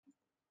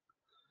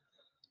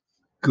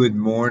Good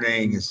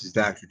morning. This is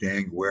Dr.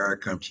 Dan Guerra. I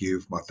come to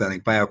you from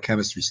Authentic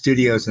Biochemistry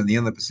Studios in the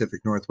Inland Pacific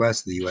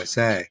Northwest of the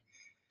USA.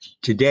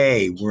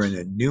 Today, we're in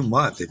a new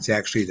month. It's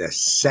actually the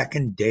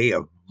second day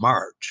of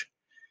March.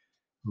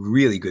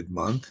 Really good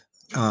month.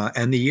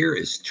 And the year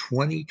is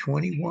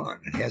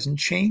 2021. It hasn't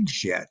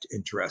changed yet,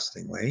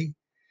 interestingly.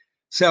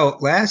 So,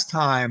 last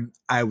time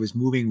I was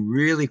moving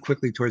really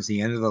quickly towards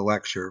the end of the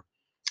lecture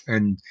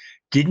and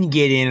didn't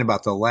get in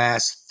about the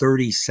last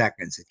 30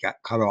 seconds. It got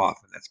cut off.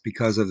 And that's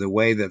because of the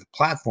way that the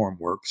platform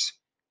works.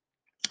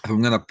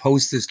 I'm going to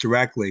post this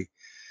directly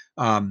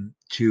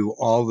to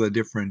all the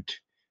different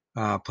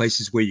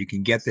places where you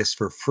can get this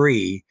for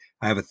free.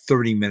 I have a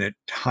 30-minute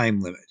time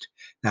limit.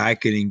 Now, I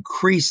could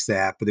increase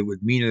that, but it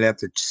would mean I'd have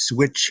to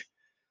switch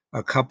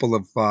a couple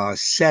of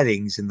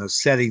settings, and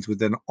those settings would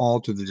then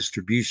alter the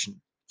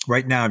distribution.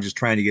 Right now, I'm just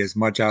trying to get as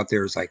much out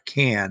there as I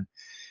can.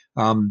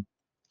 Um,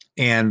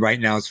 and right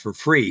now it's for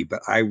free,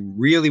 but I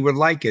really would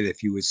like it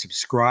if you would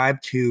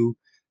subscribe to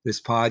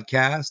this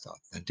podcast,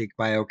 Authentic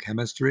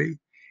Biochemistry,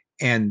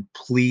 and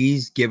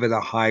please give it a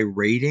high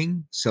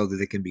rating so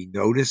that it can be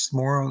noticed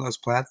more on those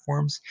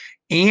platforms.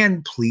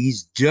 And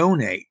please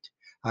donate.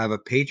 I have a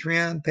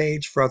Patreon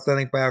page for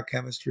Authentic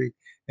Biochemistry,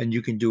 and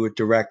you can do it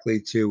directly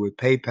too with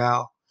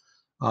PayPal.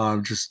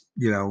 Just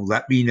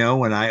let me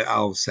know, and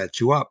I'll set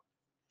you up.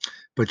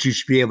 But you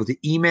should be able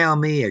to email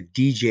me at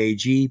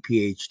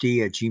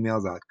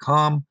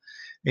djgphd@gmail.com.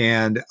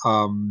 And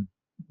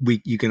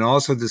you can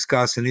also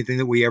discuss anything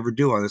that we ever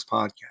do on this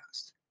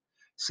podcast.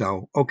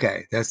 So,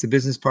 okay, that's the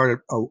business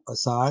part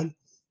aside.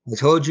 I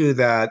told you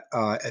that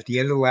at the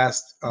end of the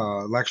last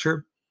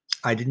lecture,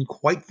 I didn't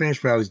quite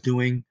finish what I was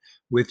doing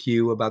with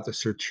you about the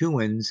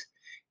sirtuins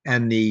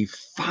and the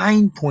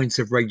fine points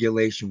of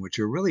regulation, which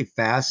are really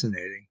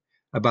fascinating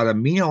about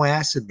amino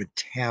acid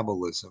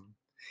metabolism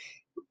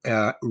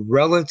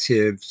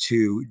relative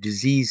to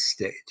disease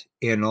state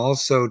and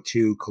also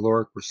to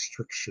caloric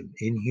restriction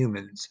in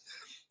humans.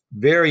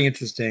 Very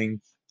interesting,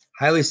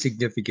 highly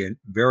significant,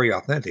 very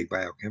authentic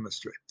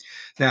biochemistry.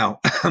 Now,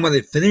 I'm going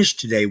to finish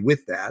today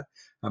with that.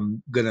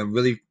 I'm going to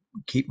really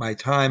keep my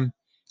time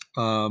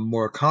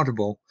more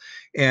accountable,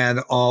 and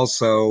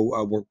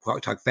also we'll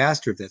talk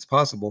faster if that's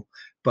possible.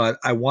 But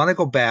I want to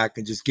go back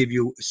and just give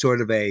you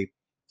sort of a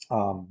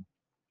um,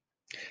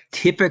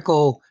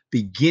 typical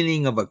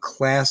beginning of a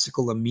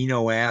classical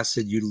amino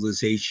acid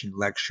utilization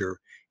lecture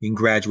in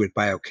graduate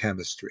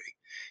biochemistry,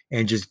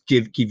 and just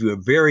give you a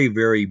very,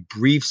 very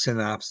brief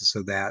synopsis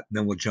of that. And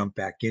then we'll jump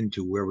back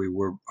into where we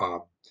were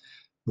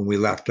when we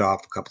left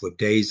off a couple of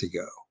days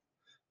ago.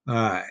 All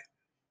right.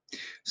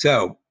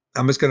 So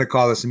I'm just going to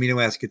call this amino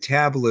acid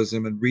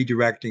catabolism and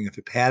redirecting of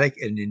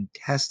hepatic and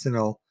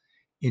intestinal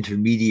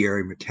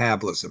intermediary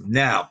metabolism.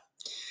 Now,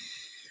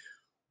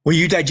 when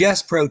you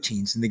digest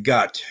proteins in the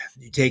gut,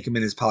 you take them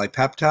in as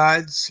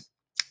polypeptides.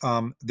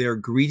 They're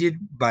greeted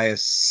by a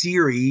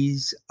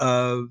series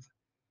of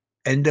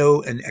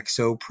endo and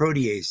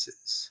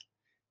exoproteases.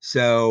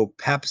 So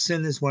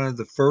pepsin is one of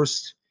the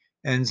first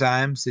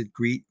enzymes that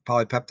greet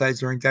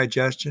polypeptides during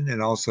digestion,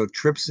 and also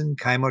trypsin,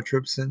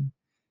 chymotrypsin,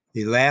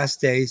 the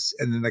elastase,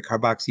 and then the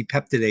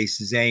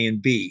carboxypeptidases A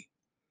and B.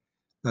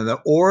 Now, the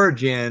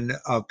origin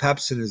of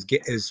pepsin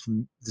is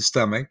from the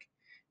stomach.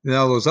 And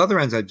all those other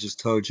enzymes I just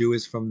told you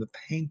is from the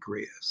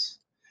pancreas.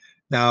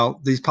 Now,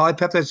 these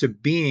polypeptides are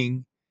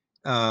being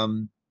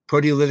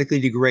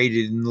proteolytically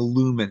degraded in the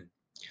lumen.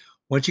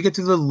 Once you get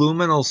to the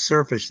luminal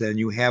surface, then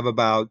you have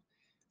about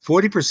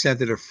 40%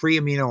 that are free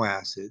amino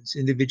acids,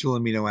 individual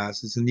amino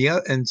acids, and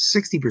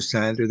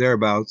 60% or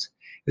thereabouts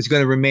is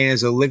going to remain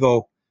as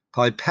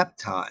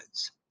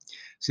oligopolypeptides.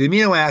 So the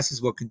amino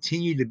acids will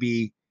continue to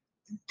be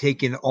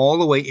taken all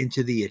the way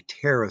into the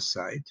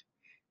enterocyte,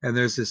 and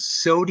there's a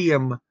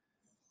sodium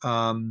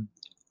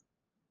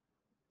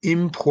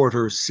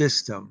importer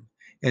system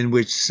in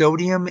which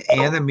sodium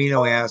and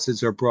amino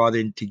acids are brought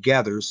in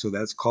together. So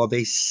that's called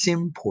a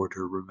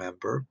symporter,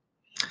 remember.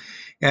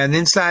 And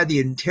inside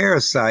the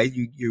enterocyte,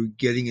 you're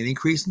getting an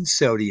increase in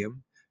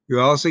sodium.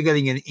 You're also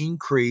getting an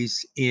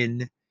increase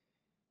in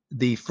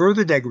the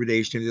further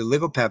degradation of the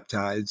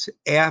oligopeptides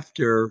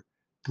after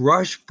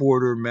brush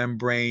border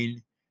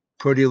membrane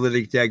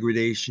proteolytic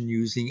degradation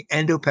using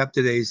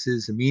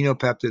endopeptidases,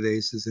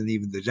 aminopeptidases, and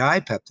even the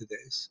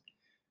dipeptidase.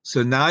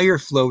 So now you're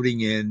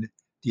floating in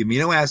the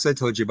amino acid I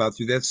told you about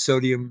through that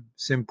sodium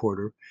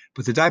symporter,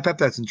 but the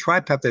dipeptides and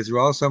tripeptides are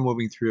also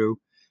moving through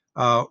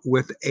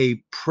with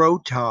a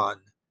proton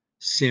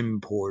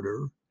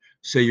symporter.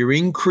 So you're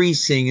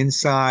increasing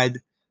inside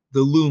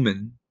the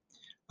lumen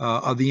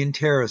of the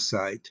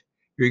enterocyte.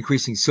 You're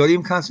increasing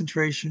sodium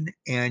concentration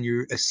and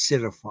you're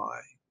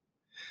acidifying.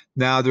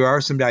 Now, there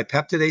are some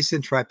dipeptidases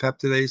and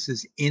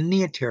tripeptidases in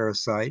the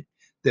enterocyte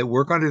that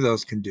work under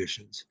those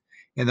conditions.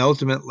 And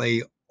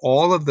ultimately,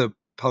 all of the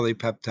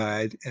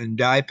polypeptide and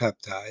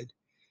dipeptide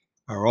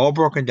are all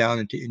broken down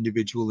into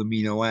individual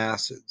amino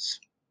acids.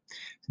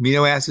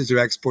 Amino acids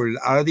are exported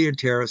out of the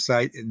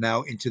enterocyte and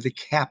now into the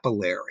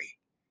capillary.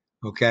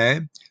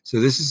 Okay? So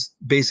this is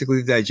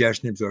basically the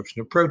digestion and absorption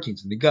of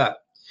proteins in the gut.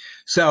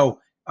 So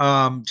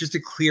Just to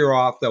clear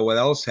off, though, what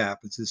else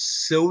happens is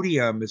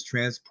sodium is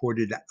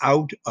transported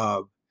out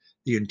of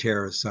the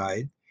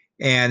enteroside,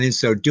 and in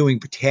so doing,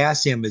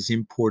 potassium is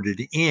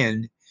imported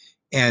in,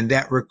 and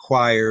that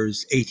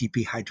requires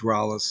ATP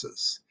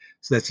hydrolysis.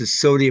 So that's a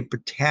sodium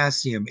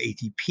potassium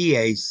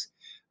ATPase,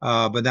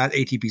 but not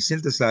ATP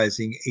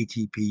synthesizing,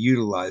 ATP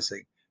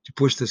utilizing to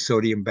push the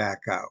sodium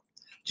back out,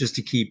 just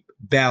to keep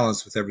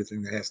balance with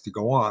everything that has to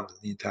go on in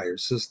the entire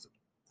system.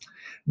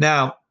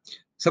 Now,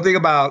 something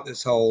about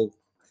this whole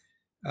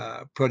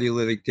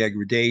proteolytic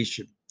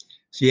degradation.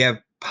 So you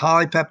have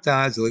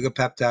polypeptides,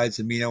 oligopeptides,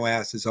 amino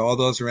acids, all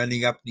those are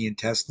ending up in the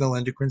intestinal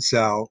endocrine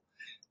cell.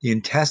 The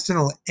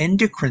intestinal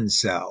endocrine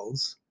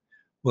cells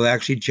will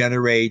actually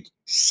generate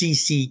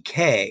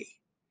CCK,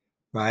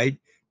 right?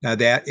 Now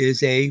that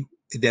is a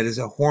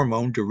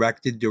hormone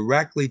directed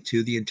directly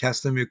to the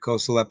intestinal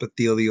mucosal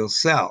epithelial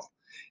cell.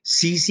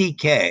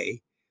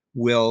 CCK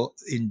will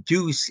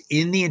induce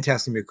in the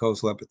intestinal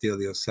mucosal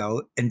epithelial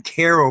cell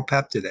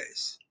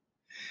enteropeptidase.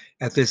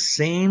 At the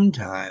same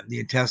time,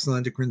 the intestinal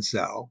endocrine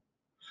cell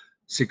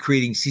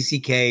secreting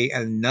CCK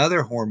and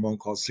another hormone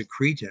called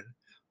secretin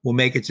will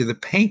make it to the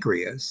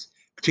pancreas,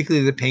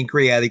 particularly the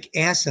pancreatic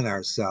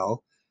acinar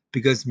cell,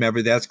 because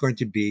remember, that's going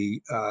to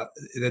be,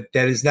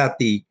 that is not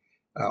the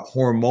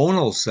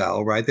hormonal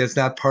cell, right? That's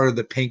not part of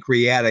the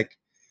pancreatic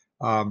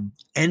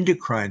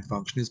endocrine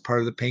function. It's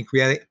part of the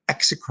pancreatic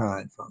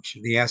exocrine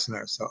function, the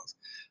acinar cells.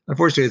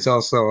 Unfortunately, it's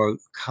also a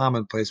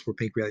common place where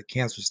pancreatic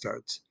cancer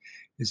starts,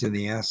 is in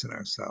the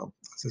acinar cell.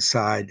 That's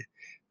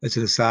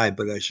an aside,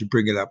 but I should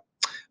bring it up.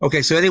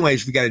 Okay, so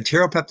anyways, we got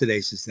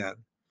enteropeptidases then,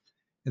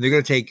 and they're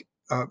going to take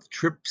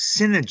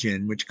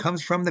trypsinogen, which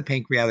comes from the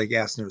pancreatic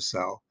acinar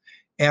cell,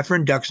 after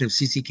induction of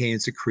CCK and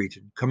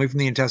secretin, coming from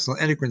the intestinal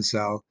endocrine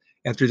cell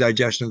after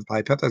digestion of the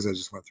polypeptides I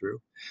just went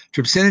through.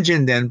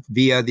 Trypsinogen then,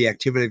 via the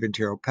activity of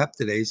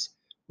enteropeptidase,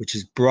 which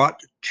is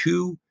brought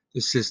to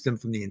the system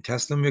from the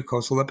intestinal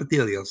mucosal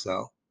epithelial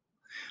cell,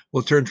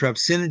 will turn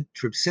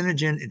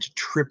trypsinogen into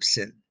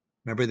trypsin.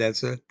 Remember,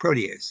 that's a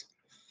protease.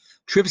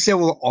 Trypsin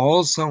will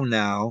also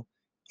now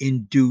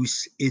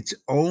induce its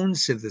own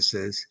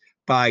synthesis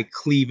by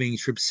cleaving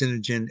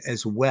trypsinogen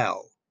as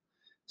well.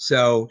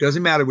 So it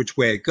doesn't matter which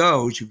way it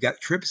goes, you've got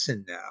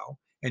trypsin now,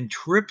 and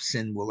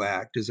trypsin will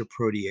act as a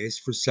protease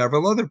for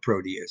several other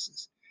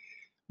proteases.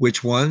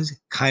 Which ones?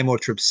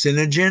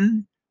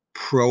 Chymotrypsinogen,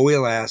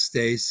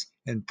 proelastase,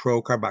 and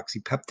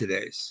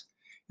procarboxypeptidase.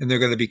 And they're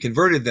going to be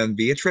converted then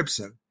via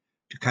trypsin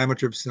to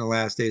chymotrypsin,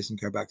 elastase, and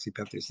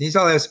carboxypeptidase. And these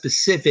all have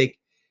specific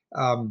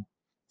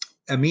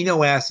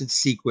amino acid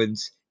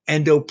sequence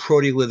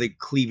endoproteolytic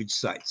cleavage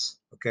sites.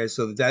 Okay,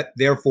 so that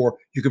therefore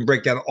you can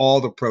break down all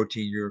the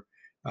protein you're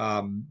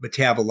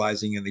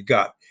metabolizing in the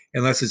gut,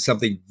 unless it's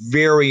something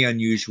very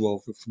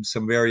unusual from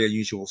some very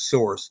unusual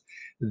source.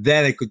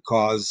 Then it could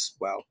cause,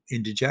 well,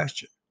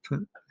 indigestion.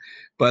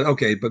 But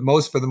okay, but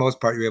for the most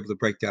part, you're able to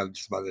break down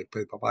just about the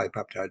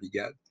polypeptide you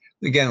get.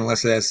 Again,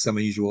 unless it has some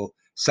unusual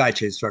side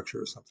chain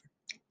structure or something.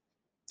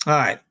 All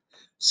right,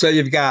 so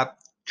you've got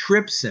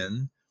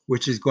trypsin,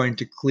 which is going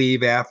to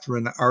cleave after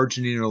an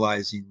arginine or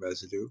lysine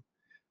residue.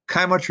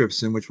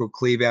 Chymotrypsin, which will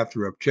cleave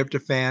after a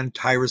tryptophan,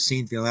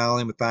 tyrosine,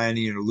 phenylalanine,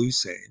 methionine, or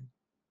leucine.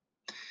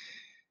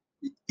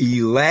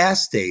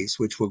 Elastase,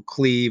 which will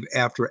cleave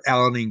after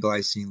alanine,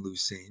 glycine,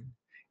 leucine.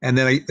 And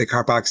then the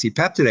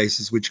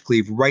carboxypeptidases, which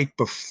cleave right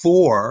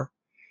before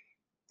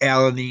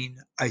alanine,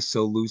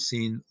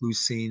 isoleucine,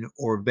 leucine,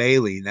 or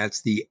valine.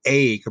 That's the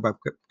A,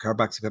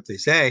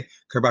 carboxypeptidase A.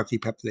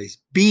 Carboxypeptidase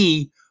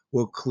B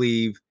will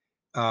cleave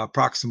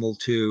proximal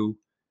to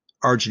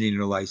arginine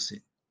or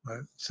lysine.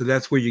 Right? So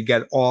that's where you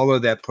get all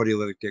of that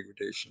proteolytic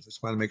degradation.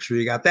 Just want to make sure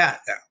you got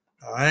that down.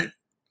 All right.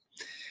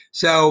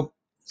 So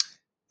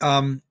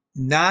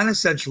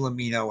non-essential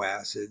amino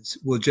acids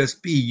will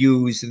just be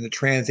used in the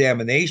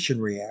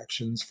transamination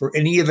reactions for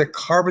any of the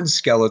carbon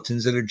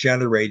skeletons that are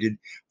generated,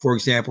 for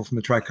example, from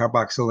the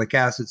tricarboxylic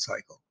acid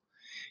cycle.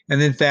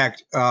 And in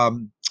fact,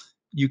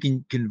 you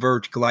can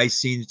convert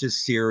glycine into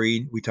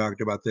serine. We talked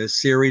about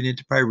this. Serine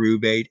into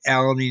pyruvate,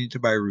 alanine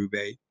into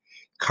pyruvate.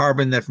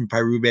 Carbon that from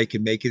pyruvate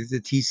can make it to the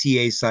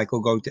TCA cycle,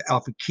 go to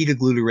alpha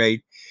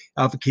ketoglutarate.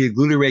 Alpha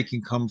ketoglutarate can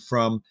come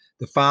from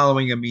the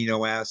following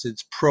amino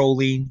acids: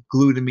 proline,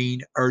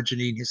 glutamine,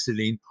 arginine,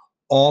 histidine,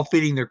 all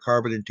feeding their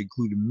carbon into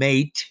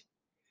glutamate.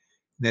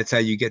 And that's how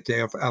you get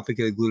to alpha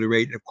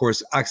ketoglutarate. And of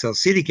course,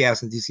 oxaloacetic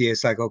acid, TCA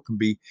cycle, can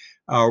be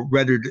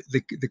rendered,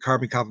 the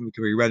carbon complement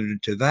can be rendered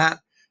into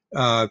that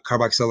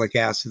carboxylic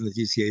acid in the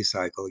TCA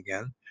cycle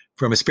again.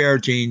 From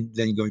asparagine,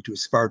 then going to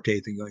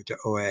aspartate, then going to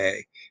OA.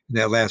 And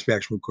that last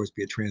reaction will, of course,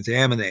 be a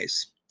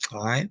transaminase.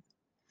 All right.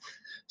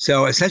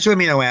 So essential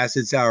amino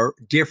acids are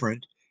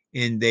different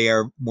and they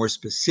are more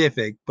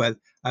specific, but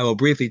I will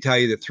briefly tell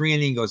you that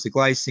threonine goes to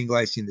glycine,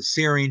 glycine to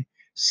serine,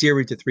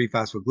 serine to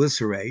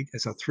 3-phosphoglycerate.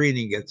 That's how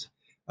threonine gets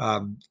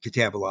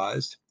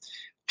catabolized.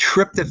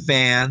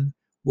 Tryptophan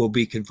will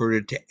be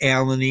converted to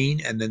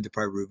alanine and then to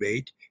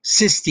pyruvate,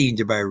 cysteine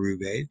to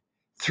pyruvate,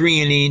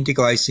 threonine to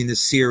glycine to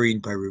serine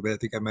pyruvate. I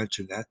think I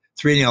mentioned that.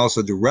 Threonine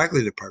also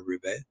directly to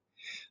pyruvate.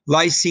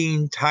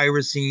 Lysine,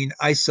 tyrosine,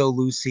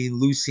 isoleucine,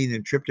 leucine,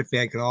 and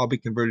tryptophan can all be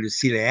converted to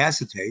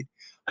acetoacetate.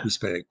 We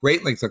spent a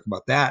great length talking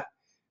about that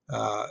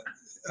uh,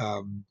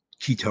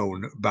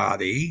 ketone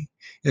body.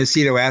 And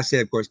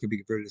acetoacetate, of course, can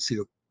be converted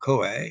to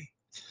acetyl-CoA.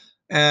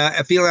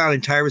 Phenol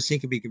and tyrosine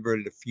can be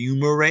converted to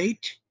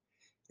fumarate,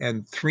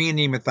 and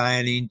threonine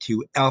methionine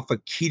to alpha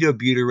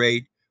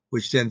ketobutyrate,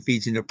 which then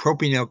feeds into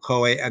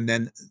propionyl-CoA and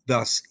then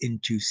thus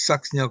into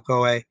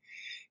succinyl-CoA.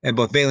 And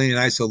both valine and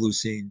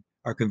isoleucine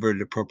are converted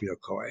to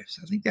propyl-CoA.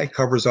 So I think that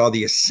covers all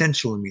the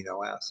essential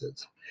amino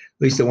acids,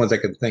 at least the ones I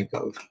can think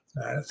of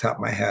at the top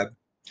of my head.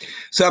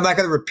 So I'm not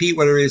going to repeat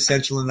what are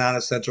essential and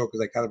non-essential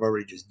because I kind of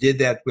already just did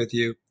that with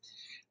you.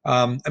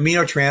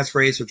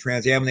 Aminotransferase or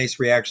transaminase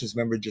reactions,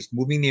 remember, just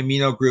moving the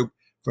amino group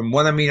from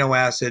one amino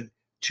acid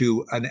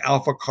to an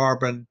alpha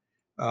carbon,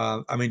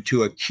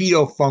 to a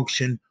keto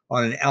function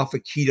on an alpha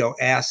keto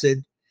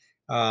acid,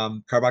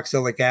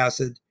 carboxylic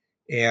acid,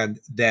 and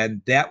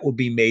then that will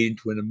be made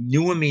into a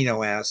new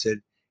amino acid.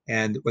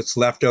 And what's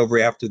left over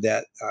after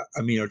that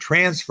amino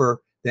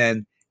transfer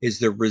then is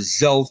the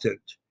resultant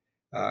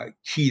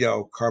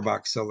keto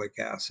carboxylic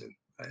acid.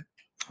 Right?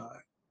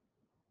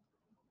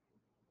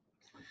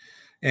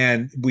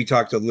 And we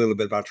talked a little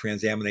bit about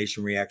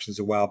transamination reactions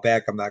a while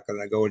back. I'm not going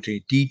to go into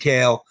any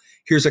detail.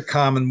 Here's a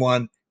common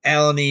one: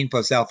 alanine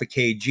plus alpha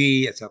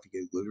Kg, that's alpha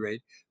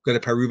ketoglutarate, go to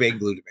pyruvate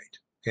and glutamate.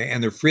 Okay,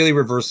 and they're freely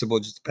reversible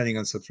just depending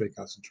on substrate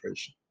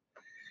concentration.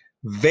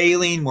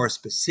 Valine, more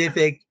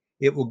specific,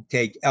 it will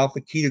take alpha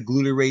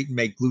ketoglutarate and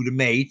make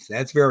glutamate.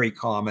 That's very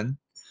common.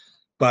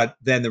 But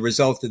then the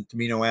resultant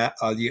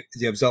the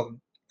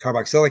resultant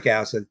carboxylic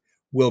acid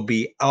will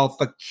be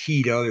alpha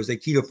keto. There's a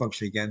keto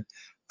function again,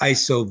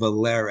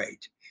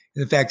 isovalerate.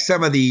 In fact,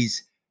 some of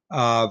these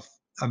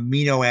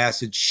amino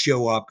acids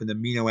show up in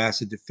amino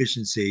acid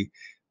deficiency,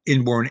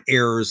 inborn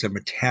errors of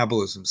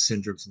metabolism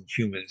syndromes in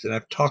humans. And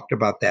I've talked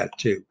about that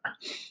too.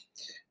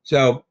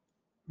 So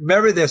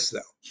remember this, though,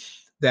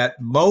 that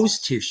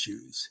most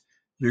tissues,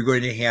 you're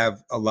going to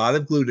have a lot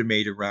of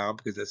glutamate around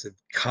because that's a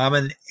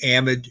common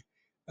amide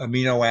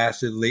amino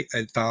acid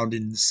found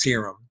in the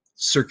serum,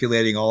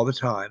 circulating all the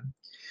time.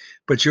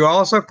 But you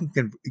also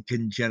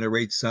can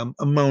generate some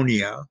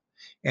ammonia.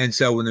 And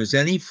so when there's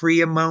any free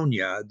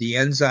ammonia, the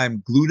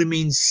enzyme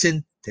glutamine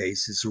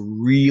synthetase is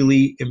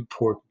really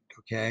important,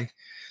 okay?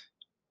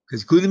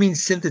 Because glutamine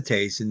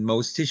synthetase in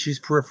most tissues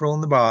peripheral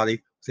in the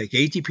body take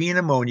ATP and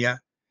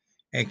ammonia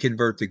and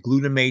convert the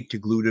glutamate to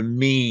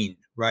glutamine,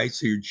 right?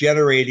 So you're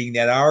generating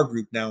that R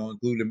group now on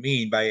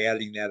glutamine by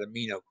adding that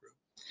amino group.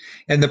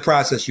 And the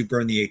process, you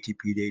burn the ATP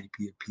to ADP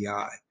and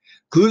PI.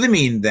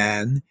 Glutamine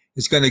then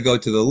is going to go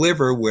to the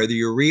liver where the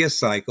urea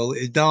cycle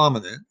is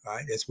dominant,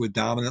 right? That's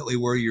dominantly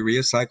where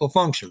urea cycle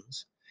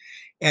functions.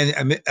 And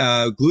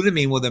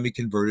glutamine will then be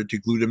converted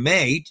to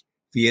glutamate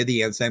via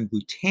the enzyme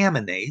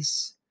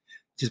glutaminase,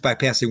 just by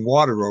passing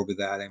water over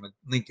that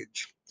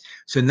linkage.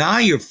 So now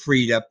you've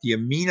freed up the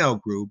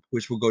amino group,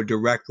 which will go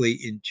directly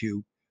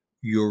into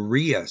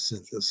urea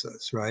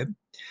synthesis, right?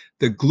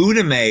 The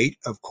glutamate,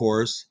 of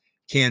course,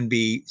 can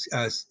be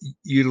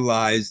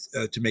utilized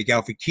to make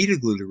alpha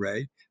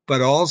ketoglutarate,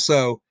 but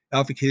also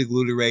alpha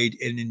ketoglutarate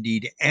and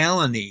indeed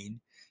alanine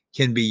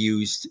can be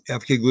used,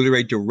 alpha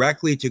ketoglutarate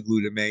directly to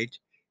glutamate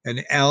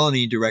and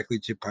alanine directly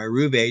to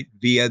pyruvate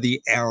via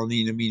the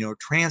alanine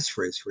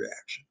aminotransferase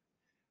reaction,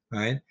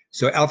 right?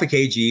 So alpha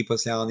Kg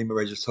plus alanine,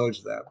 I just told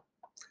you that.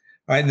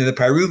 All right, and then the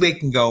pyruvate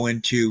can go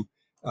into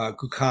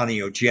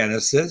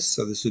gluconeogenesis.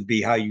 So this would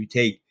be how you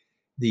take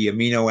the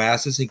amino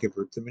acids and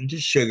convert them into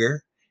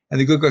sugar. And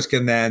the glucose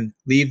can then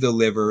leave the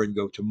liver and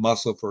go to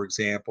muscle, for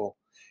example.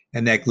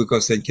 And that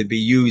glucose then can be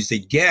used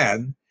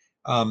again,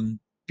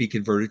 be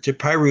converted to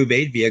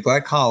pyruvate via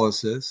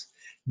glycolysis.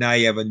 Now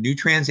you have a new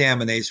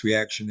transaminase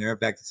reaction there. In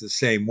fact, it's the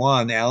same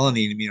one,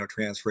 alanine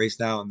aminotransferase,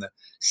 now in the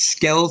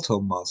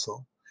skeletal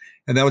muscle.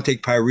 And that would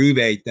take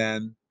pyruvate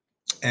then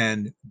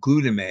and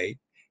glutamate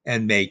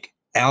and make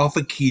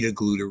alpha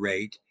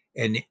ketoglutarate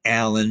and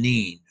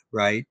alanine,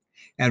 right?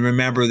 And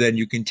remember, then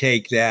you can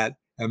take that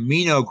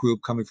amino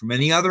group coming from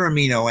any other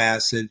amino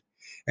acid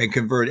and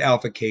convert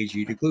alpha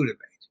Kg to glutamate.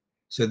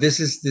 So this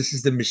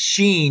is the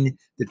machine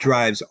that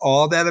drives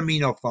all that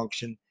amino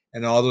function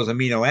and all those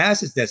amino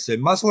acids. That's the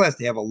muscle has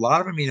to have a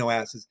lot of amino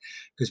acids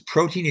because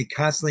protein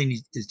constantly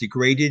is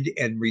degraded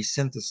and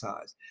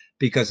resynthesized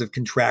because of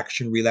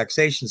contraction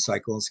relaxation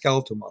cycle in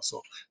skeletal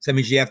muscle. So that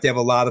means you have to have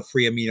a lot of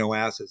free amino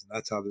acids, and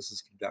that's how this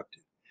is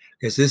conducted.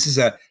 Okay, so this is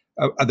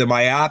the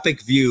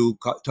myopic view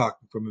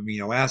talking from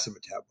amino acid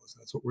metabolism.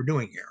 That's what we're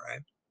doing here, right?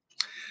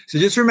 So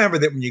just remember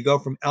that when you go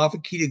from alpha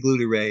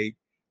ketoglutarate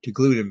to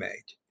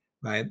glutamate,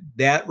 right,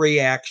 that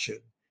reaction,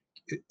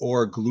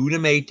 or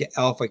glutamate to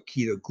alpha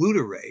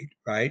ketoglutarate,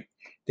 right,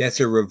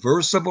 that's a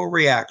reversible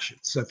reaction.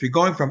 So if you're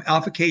going from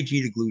alpha Kg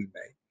to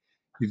glutamate,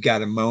 you've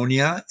got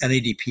ammonia,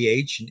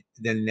 NADPH,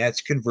 then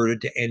that's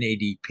converted to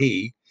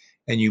NADP,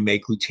 and you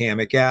make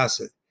glutamic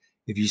acid.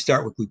 If you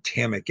start with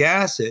glutamic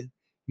acid,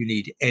 you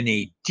need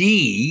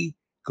NAD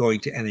going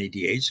to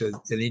NADH, so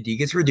NAD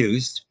gets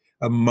reduced,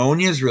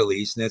 ammonia is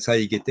released, and that's how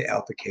you get the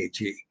alpha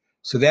Kg.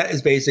 So that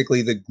is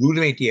basically the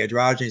glutamate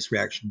dehydrogenase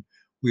reaction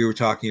we were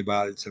talking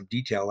about in some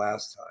detail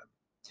last time.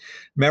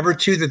 Remember,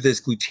 too, that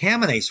this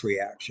glutaminase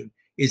reaction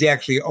is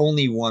actually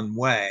only one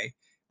way,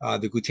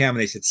 the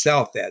glutaminase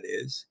itself, that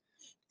is,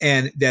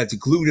 and that's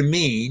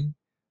glutamine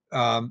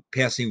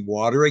passing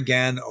water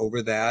again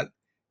over that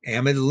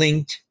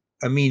amide-linked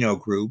amino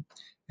group,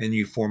 and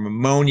you form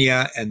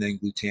ammonia and then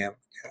glutamic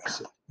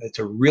acid. That's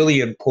a really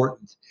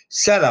important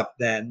setup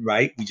then,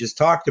 right? We just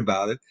talked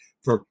about it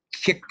for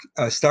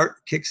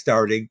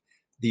kickstarting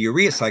the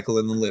urea cycle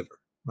in the liver,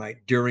 right,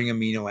 during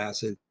amino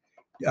acid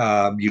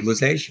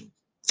utilization.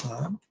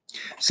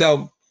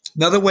 So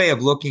another way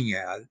of looking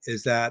at it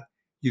is that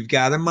you've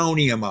got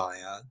ammonium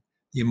ion.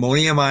 The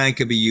ammonium ion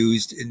can be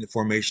used in the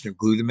formation of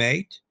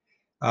glutamate.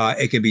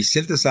 It can be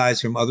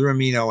synthesized from other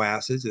amino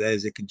acids. That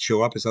is, it can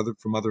show up as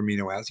from other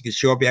amino acids. It can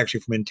show up actually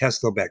from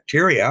intestinal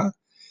bacteria.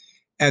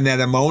 And that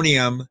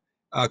ammonium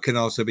can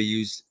also be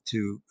used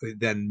to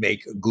then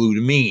make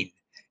glutamine.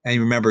 And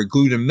remember,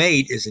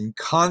 glutamate is in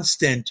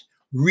constant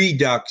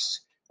redox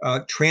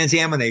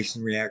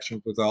transamination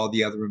reactions with all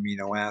the other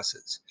amino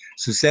acids.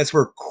 So that's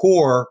where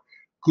core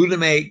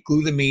glutamate,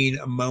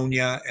 glutamine,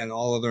 ammonia, and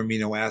all other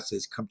amino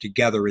acids come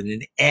together in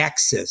an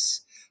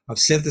axis of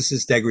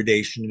synthesis,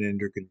 degradation, and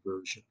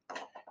interconversion,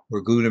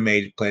 where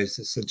glutamate plays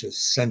such an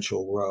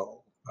essential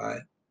role,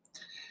 right?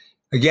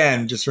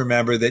 Again, just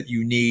remember that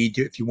you need,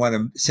 if you want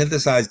to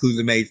synthesize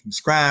glutamate from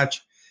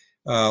scratch,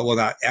 well,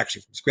 not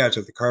actually from scratch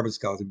of the carbon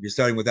skeleton, but you're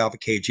starting with alpha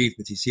KG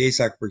from the TCA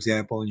cycle, for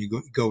example, and you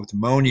go with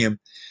ammonium,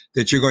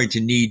 that you're going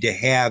to need to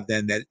have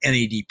then that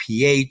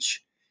NADPH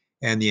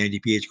and the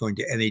NADPH going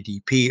to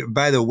NADP. And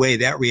by the way,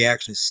 that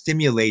reaction is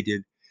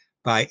stimulated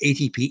by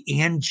ATP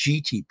and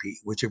GTP,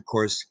 which of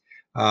course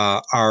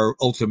are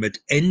ultimate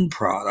end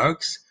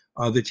products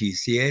of the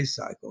TCA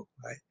cycle,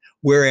 right?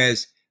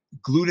 Whereas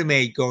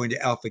glutamate going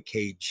to alpha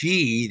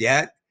KG,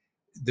 that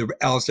the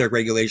allosteric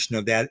regulation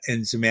of that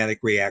enzymatic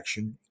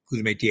reaction,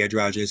 glutamate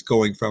dehydrogenase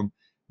going from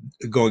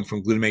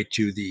glutamate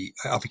to the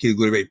alpha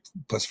ketoglutamate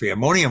plus free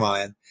ammonium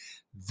ion,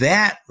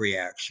 that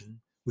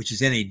reaction, which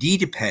is NAD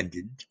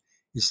dependent,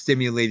 is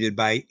stimulated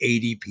by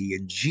ADP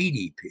and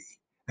GDP.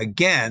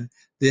 Again,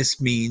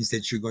 this means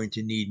that you're going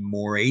to need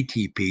more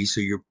ATP,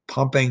 so you're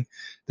pumping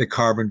the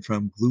carbon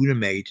from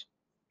glutamate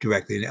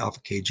directly into alpha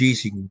KG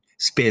so you can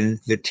spin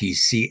the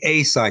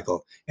TCA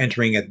cycle,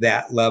 entering at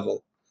that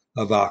level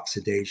of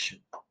oxidation.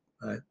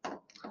 All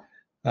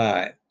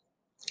right.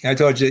 I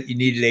told you that you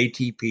needed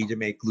ATP to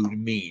make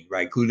glutamine,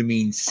 right?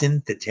 Glutamine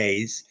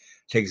synthetase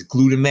takes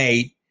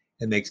glutamate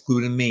and makes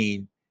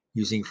glutamine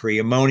using free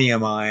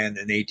ammonium ion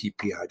and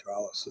ATP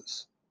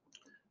hydrolysis.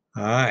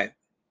 All right.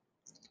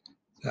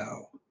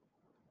 So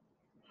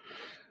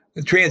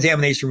the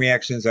transamination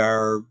reactions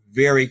are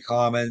very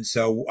common.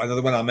 So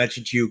another one I'll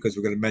mention to you, because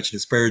we're going to mention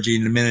asparagine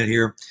in a minute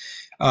here,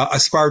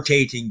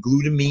 aspartate in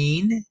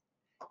glutamine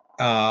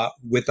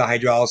with the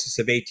hydrolysis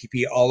of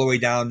ATP all the way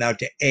down now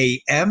to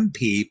AMP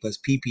plus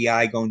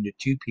PPI going to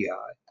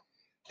 2PI.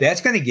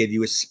 That's going to give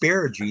you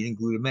asparagine and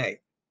glutamate.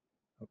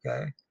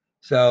 Okay.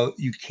 So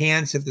you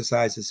can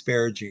synthesize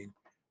asparagine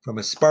from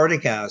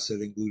aspartic acid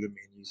and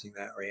glutamine using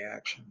that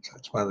reaction. So I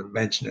just wanted to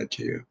mention it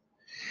to you.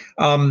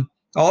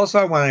 Also,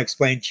 I want to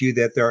explain to you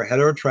that there are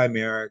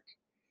heterotrimeric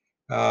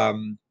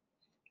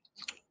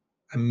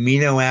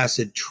amino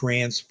acid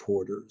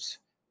transporters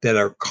that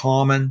are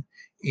common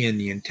in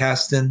the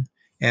intestine.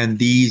 And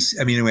these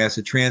amino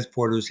acid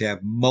transporters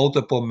have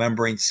multiple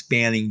membrane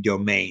spanning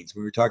domains.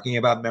 We were talking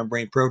about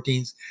membrane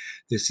proteins.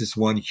 This is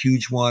one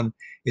huge one.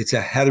 It's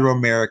a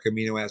heteromeric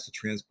amino acid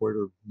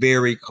transporter,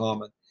 very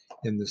common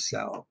in the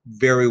cell,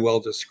 very well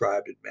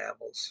described in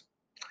mammals.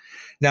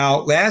 Now,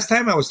 last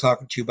time I was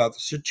talking to you about the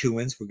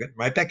sirtuins. We're getting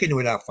right back into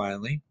it now,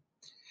 finally.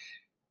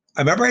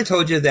 I remember I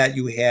told you that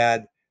you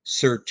had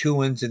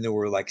sirtuins and there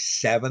were like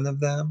 7 of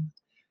them.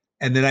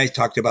 And then I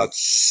talked about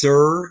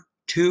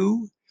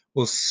SIR2.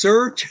 Well,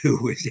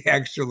 SIR2 is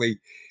actually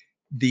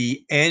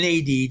the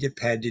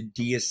NAD-dependent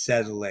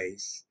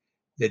deacetylase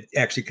that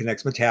actually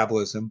connects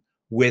metabolism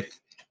with,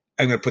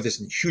 I'm going to put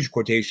this in huge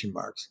quotation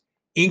marks,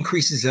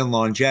 increases in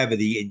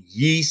longevity in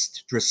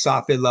yeast,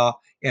 Drosophila,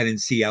 and in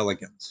C.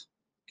 elegans.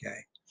 Okay.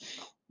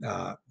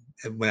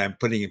 When I'm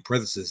putting in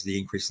parentheses, the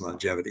increase in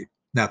longevity,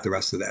 not the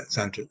rest of that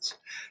sentence.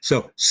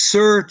 So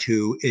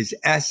SIR2 is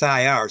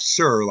SIR,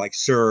 SIR, like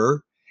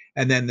sir,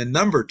 and then the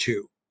number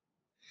 2.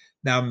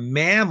 Now,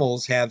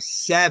 mammals have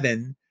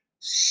 7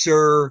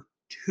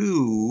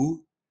 SIR2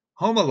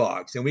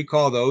 homologs, and we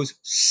call those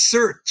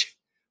SIRT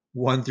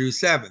 1 through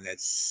 7.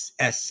 That's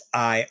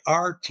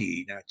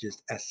SIRT, not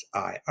just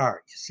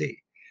SIR. You see,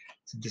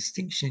 it's a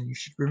distinction you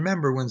should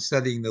remember when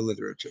studying the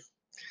literature.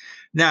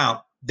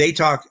 Now, I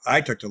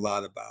talked a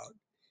lot about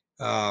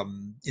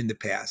in the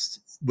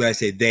past. When I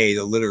say they,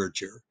 the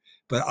literature,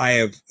 but I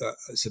have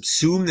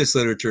subsumed this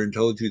literature and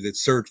told you that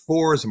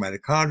SIRT4 is a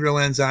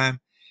mitochondrial enzyme.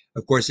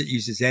 Of course, it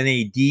uses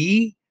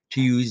NAD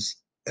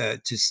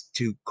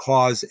to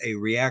cause a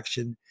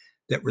reaction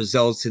that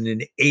results in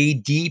an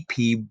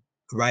ADP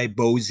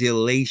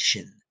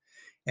ribosylation.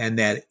 And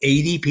that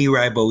ADP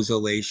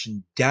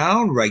ribosylation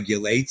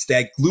downregulates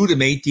that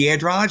glutamate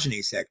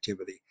dehydrogenase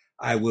activity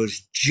I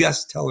was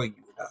just telling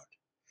you about.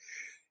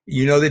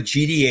 You know that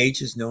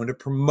GDH is known to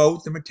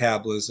promote the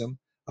metabolism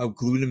of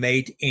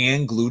glutamate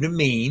and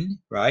glutamine,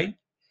 right?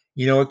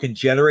 You know, it can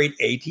generate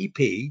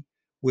ATP,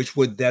 which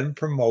would then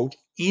promote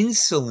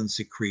insulin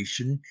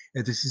secretion.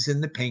 And this is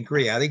in the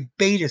pancreatic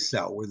beta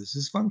cell where this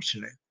is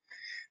functioning.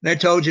 And I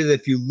told you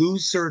that if you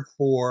lose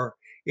SIRT4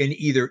 in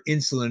either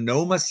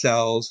insulinoma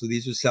cells, so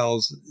these are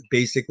cells,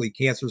 basically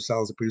cancer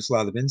cells that produce a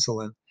lot of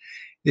insulin,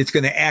 it's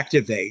going to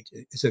activate.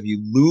 So if you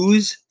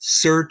lose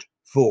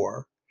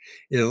SIRT4,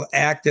 it'll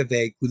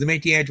activate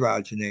glutamate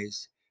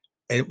dehydrogenase,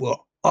 and it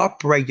will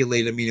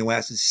upregulate amino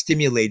acid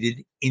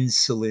stimulated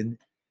insulin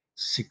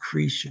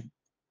secretion.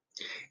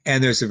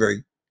 And there's a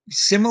very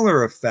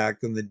similar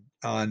effect in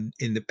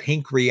the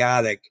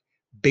pancreatic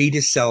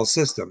beta cell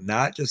system,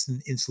 not just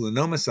in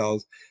insulinoma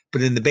cells,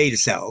 but in the beta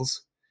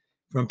cells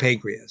from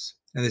pancreas.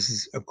 And this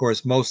is, of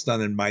course, most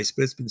done in mice,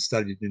 but it's been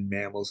studied in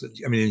mammals,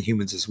 in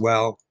humans as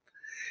well.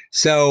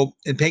 So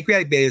in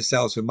pancreatic beta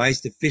cells, for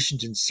mice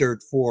deficient in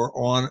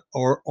SIRT4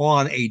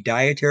 on a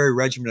dietary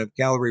regimen of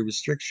calorie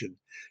restriction,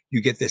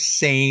 you get the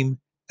same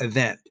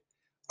event.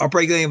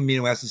 Upregulating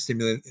amino acid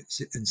stimulate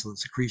insulin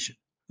secretion.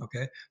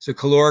 Okay, so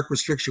caloric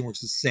restriction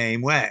works the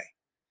same way,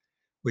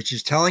 which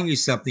is telling you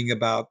something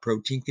about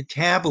protein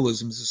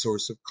catabolism as a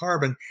source of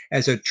carbon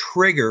as a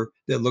trigger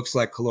that looks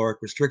like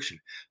caloric restriction,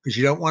 because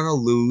you don't want to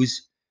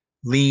lose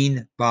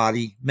lean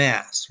body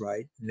mass,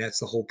 right? And that's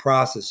the whole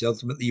process.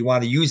 Ultimately, you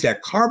want to use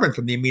that carbon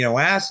from the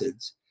amino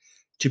acids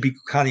to be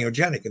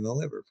carcinogenic in the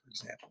liver, for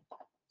example.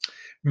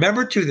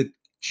 Remember too that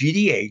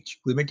GDH,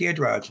 glutamate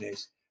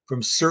dehydrogenase,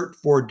 from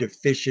SIRT4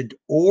 deficient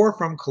or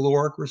from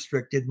caloric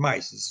restricted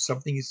mice, this is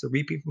something is a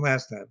repeat from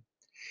last time,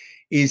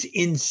 is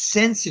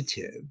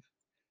insensitive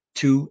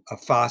to a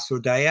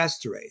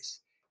phosphodiesterase.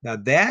 Now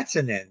that's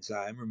an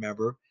enzyme,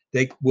 remember,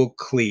 they will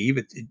cleave.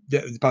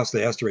 The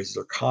phosphodiesterases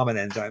are common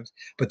enzymes,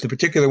 but the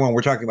particular one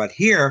we're talking about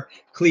here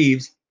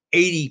cleaves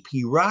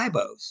ADP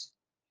ribose.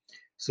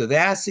 So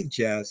that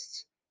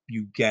suggests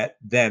you get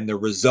then the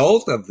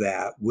result of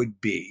that would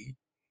be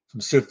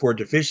from SIRT4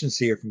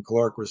 deficiency or from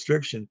caloric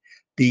restriction,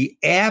 the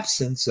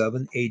absence of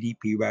an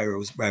ADP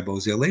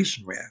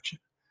ribosylation reaction.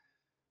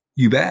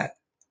 You bet.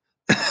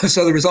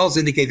 So the results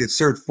indicate that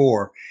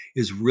SIRT4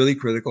 is really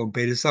critical in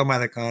beta cell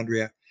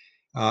mitochondria.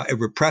 It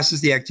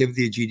represses the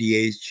activity of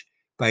GDH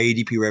by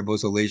ADP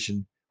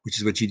ribosylation, which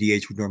is what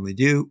GDH would normally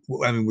do.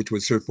 Which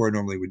what SIRT4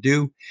 normally would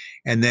do.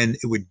 And then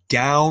it would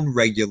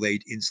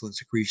down-regulate insulin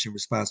secretion in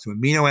response to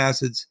amino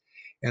acids.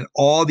 And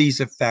all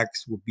these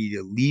effects will be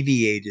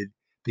alleviated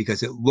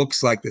because it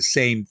looks like the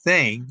same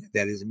thing,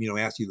 that is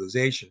amino acid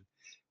utilization,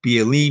 be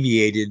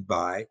alleviated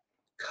by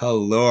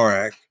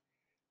caloric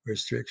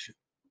restriction.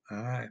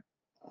 All right.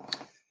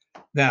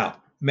 Now,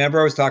 remember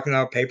I was talking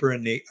about a paper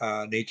in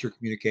Nature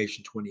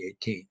Communication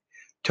 2018.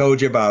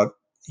 Told you about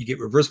you get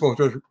reversible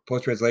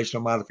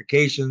post-translational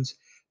modifications.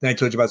 Then I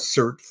told you about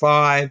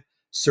SIRT5.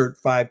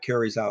 SIRT5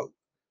 carries out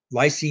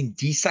lysine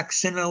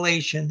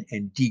desuccinylation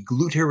and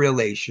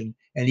deglutyrylation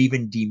and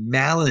even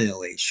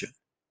demyelinylation,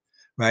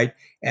 right?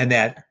 And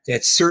that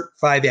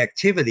SIRT5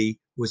 activity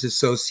was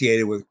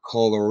associated with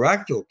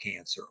colorectal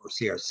cancer or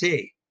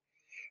CRC.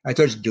 I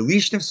told you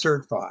deletion of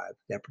SIRT5,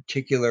 that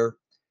particular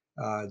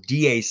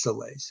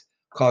deacylase,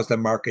 caused a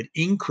marked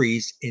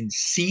increase in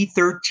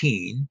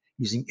C13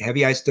 using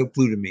heavy isotope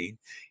glutamine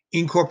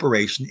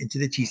incorporation into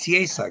the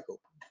TCA cycle.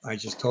 I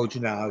just told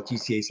you now how the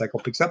TCA cycle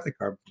picks up the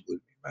carbon from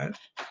glutamine, right?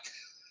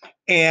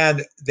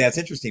 And that's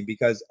interesting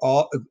because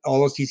all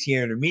those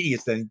TCA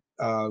intermediates then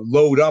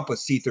load up with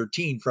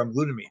C13 from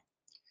glutamine.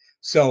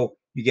 So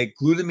you get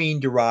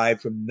glutamine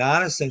derived from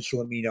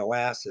non-essential amino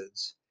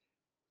acids,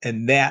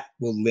 and that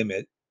will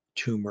limit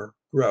tumor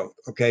growth.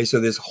 Okay, so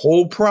this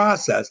whole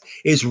process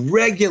is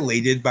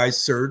regulated by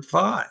SIRT5.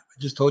 I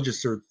just told you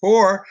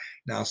SIRT4,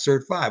 now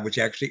SIRT5, which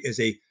actually is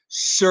a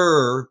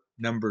SIR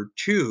number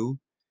 2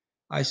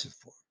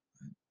 isoform.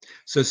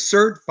 So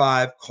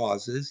SIRT5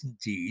 causes,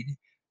 indeed,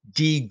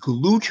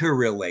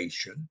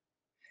 deglutyrylation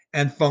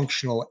and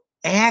functional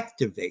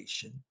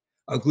activation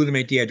of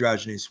glutamate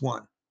dehydrogenase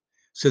 1.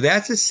 So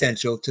that's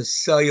essential to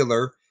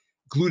cellular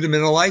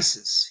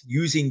glutaminolysis,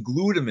 using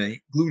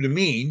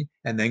glutamine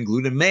and then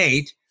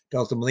glutamate to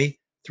ultimately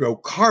throw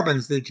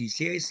carbons to the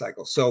TCA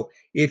cycle. So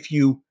if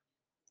you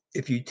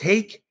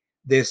take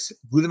this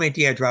glutamate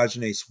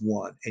dehydrogenase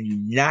 1 and you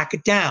knock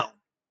it down,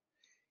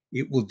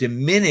 it will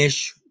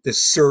diminish the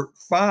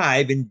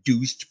SIRT5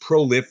 induced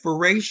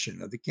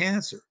proliferation of the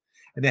cancer.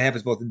 And that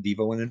happens both in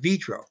vivo and in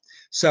vitro.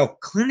 So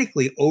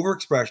clinically,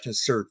 overexpression of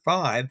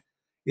SIRT5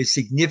 is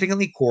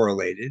significantly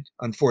correlated,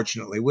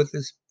 unfortunately, with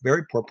this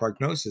very poor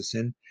prognosis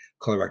in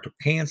colorectal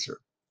cancer.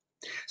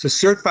 So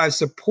SIRT5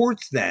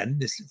 supports then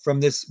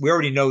we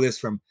already know this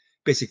from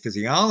basic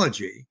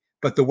physiology,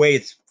 but the way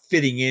it's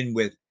fitting in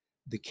with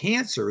the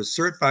cancer is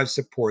SIRT5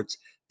 supports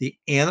the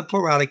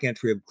anaplerotic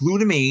entry of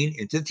glutamine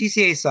into the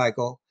TCA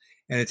cycle,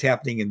 and it's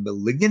happening in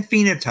malignant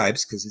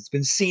phenotypes because it's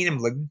been seen in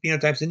malignant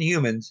phenotypes in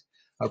humans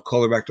of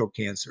colorectal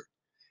cancer.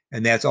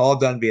 And that's all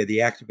done via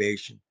the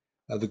activation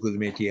of the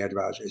glutamate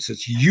dehydrogenase. So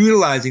it's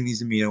utilizing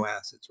these amino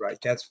acids, right?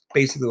 That's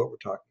basically what we're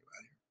talking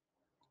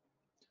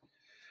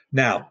about here.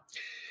 Now,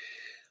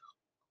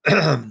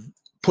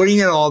 putting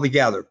it all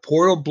together,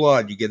 portal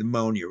blood, you get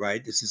ammonia,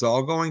 right? This is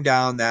all going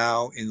down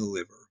now in the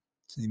liver.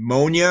 It's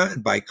ammonia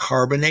and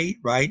bicarbonate,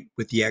 right?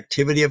 With the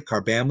activity of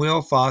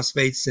carbamyl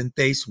phosphate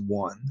synthase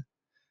 1.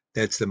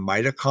 That's the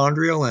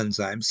mitochondrial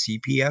enzyme,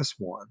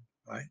 CPS1,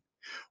 right?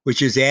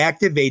 Which is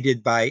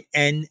activated by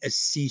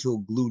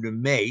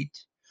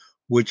N-acetylglutamate,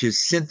 which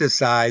is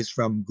synthesized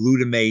from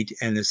glutamate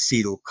and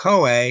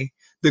acetyl-CoA,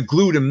 the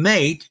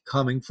glutamate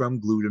coming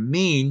from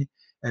glutamine,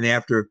 and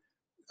after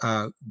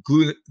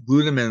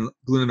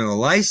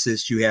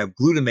glutaminolysis, you have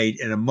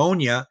glutamate and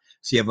ammonia.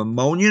 So you have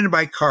ammonia and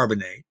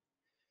bicarbonate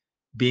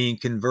being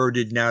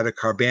converted now to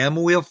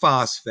carbamyl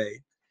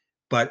phosphate,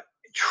 but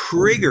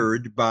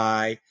triggered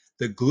by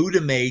the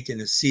glutamate and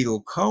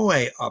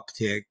acetyl-CoA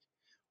uptick,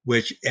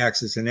 which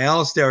acts as an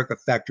allosteric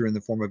effector in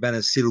the form of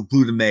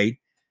N-acetylglutamate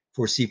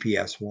for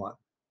CPS1.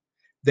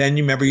 Then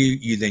you remember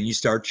you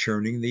start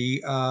churning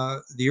the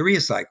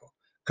urea cycle.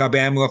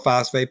 Carbamyl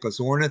phosphate plus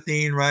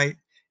ornithine, right?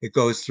 It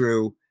goes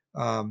through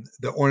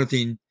the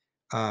ornithine,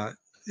 the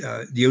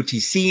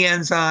OTC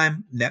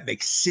enzyme, and that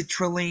makes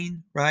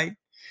citrulline, right?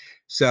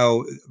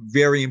 So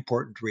very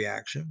important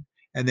reaction.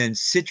 And then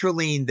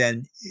citrulline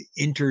then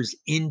enters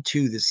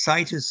into the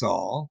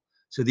cytosol.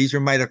 So these are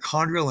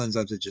mitochondrial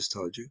enzymes I just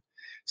told you.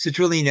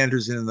 Citrulline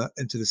enters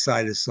into the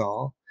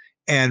cytosol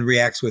and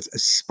reacts with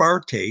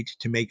aspartate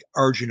to make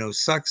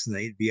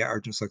arginosuccinate via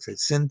arginosuccinate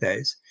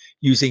synthase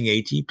using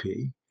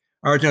ATP.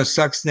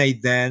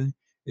 Arginosuccinate then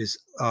is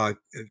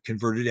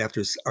converted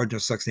after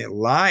arginosuccinate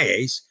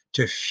lyase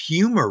to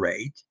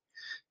fumarate.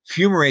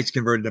 Fumarate's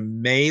converted to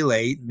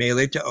malate,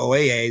 malate to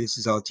OAA. This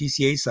is all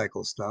TCA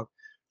cycle stuff.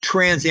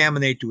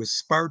 Transaminate to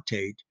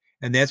aspartate,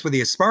 and that's where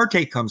the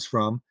aspartate comes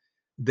from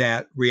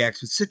that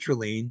reacts with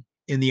citrulline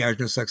in the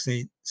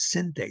arginosuccinate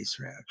synthase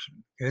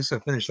reaction. Okay, so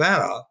finish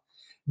that off.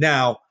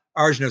 Now,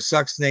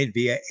 arginosuccinate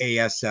via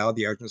ASL,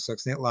 the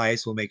arginosuccinate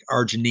lyase, will make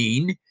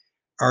arginine.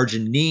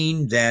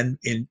 Arginine then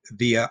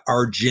via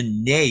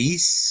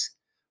arginase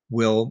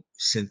will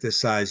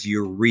synthesize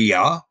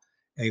urea.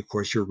 And of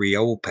course,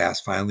 urea will pass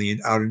finally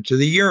out into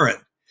the urine.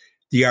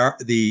 The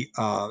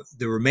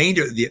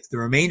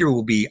remainder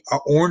will be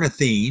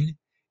ornithine,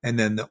 and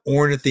then the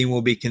ornithine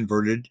will be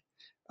converted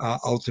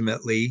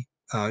ultimately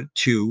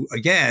to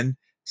again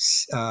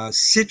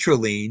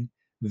citrulline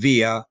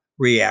via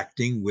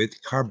reacting with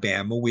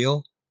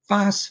carbamyl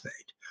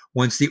phosphate.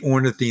 Once the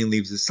ornithine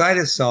leaves the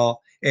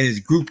cytosol and is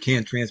group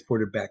can't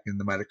transport it back in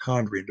the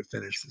mitochondria to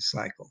finish the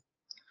cycle.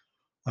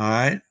 All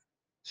right.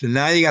 So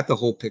now you got the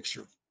whole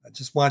picture. I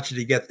just want you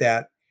to get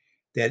that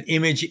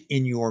image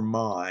in your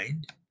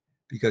mind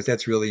because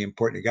that's really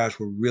important. Gosh,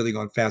 we're really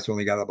going fast. We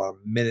only got about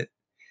a minute,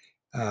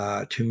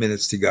 2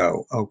 minutes to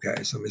go.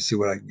 Okay, so let me see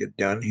what I can get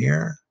done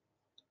here.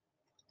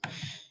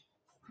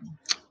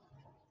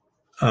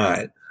 All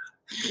right.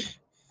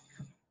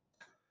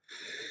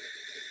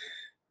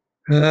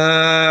 All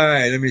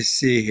right, let me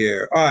see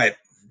here. All right,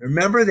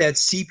 remember that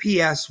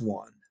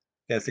CPS1,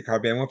 that's the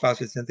carbamyl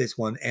phosphate synthase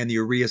 1, and the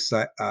urea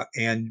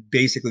and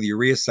basically the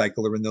urea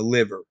cycle are in the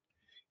liver.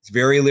 It's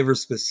very liver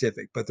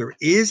specific, but there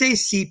is a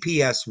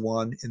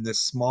CPS1 in the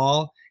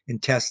small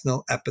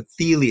intestinal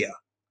epithelia.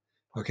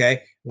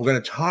 Okay, we're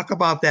going to talk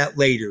about that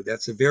later.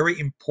 That's a very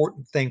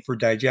important thing for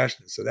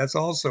digestion. So that's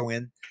also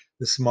in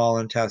the small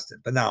intestine.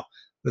 But now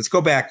let's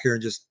go back here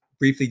and just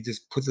briefly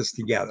just put this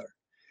together.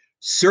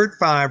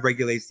 SIRT5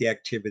 regulates the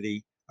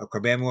activity of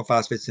carbamyl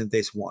phosphate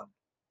synthase 1.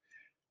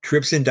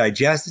 Trypsin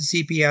digested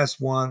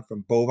CPS1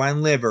 from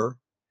bovine liver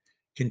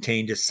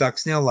contained a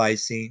succinyl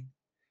lysine.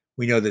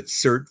 We know that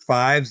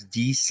SIRT5s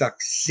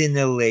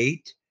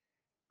desuccinylate,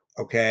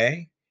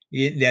 okay?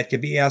 That can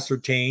be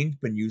ascertained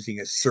when using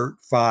a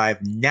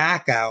SIRT5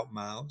 knockout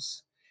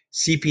mouse.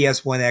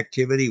 CPS1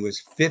 activity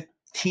was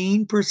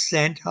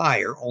 15%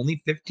 higher, only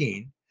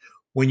 15,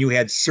 when you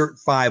had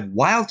SIRT5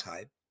 wild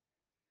type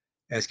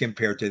as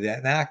compared to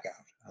that knockout.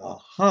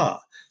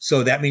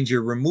 So that means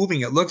you're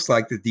removing, it looks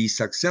like, the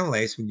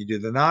desuccinylase when you do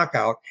the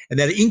knockout, and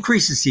that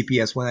increases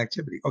CPS1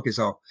 activity. Okay,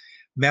 so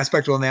mass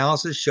spectral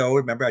analysis showed,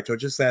 remember I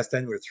told you this last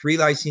time, there were 3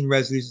 lysine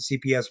residues in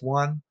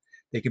CPS1.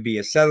 They can be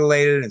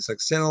acetylated and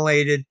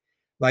succinylated.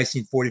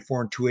 Lysine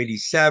 44 and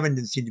 287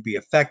 didn't seem to be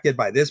affected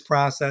by this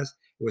process.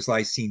 It was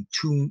lysine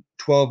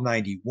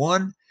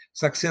 1291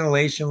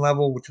 succinylation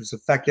level, which was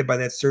affected by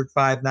that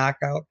SIRT5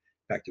 knockout.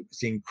 In fact, it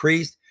was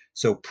increased.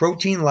 So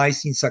protein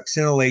lysine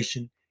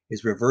succinylation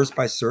is reversed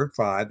by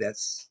SIRT5.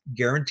 That's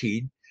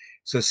guaranteed.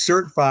 So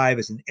SIRT5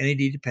 is an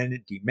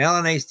NAD-dependent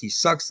demyelinase,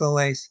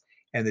 desuccinylase,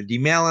 and the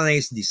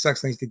demyelinase and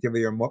desuccinylase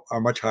activity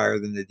are much higher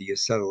than the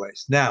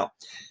deacetylase. Now,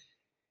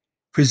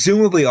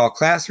 presumably all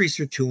class 3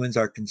 sirtuins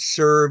are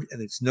conserved,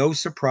 and it's no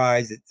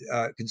surprise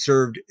that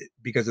conserved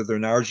because of their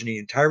arginine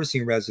and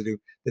tyrosine residue,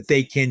 that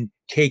they can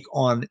take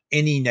on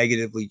any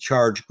negatively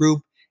charged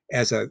group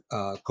as a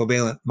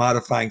covalent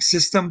modifying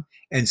system.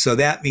 And so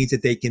that means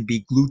that they can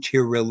be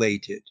glutathione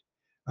related.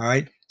 All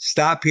right.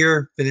 Stop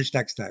here. Finish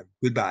next time.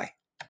 Goodbye.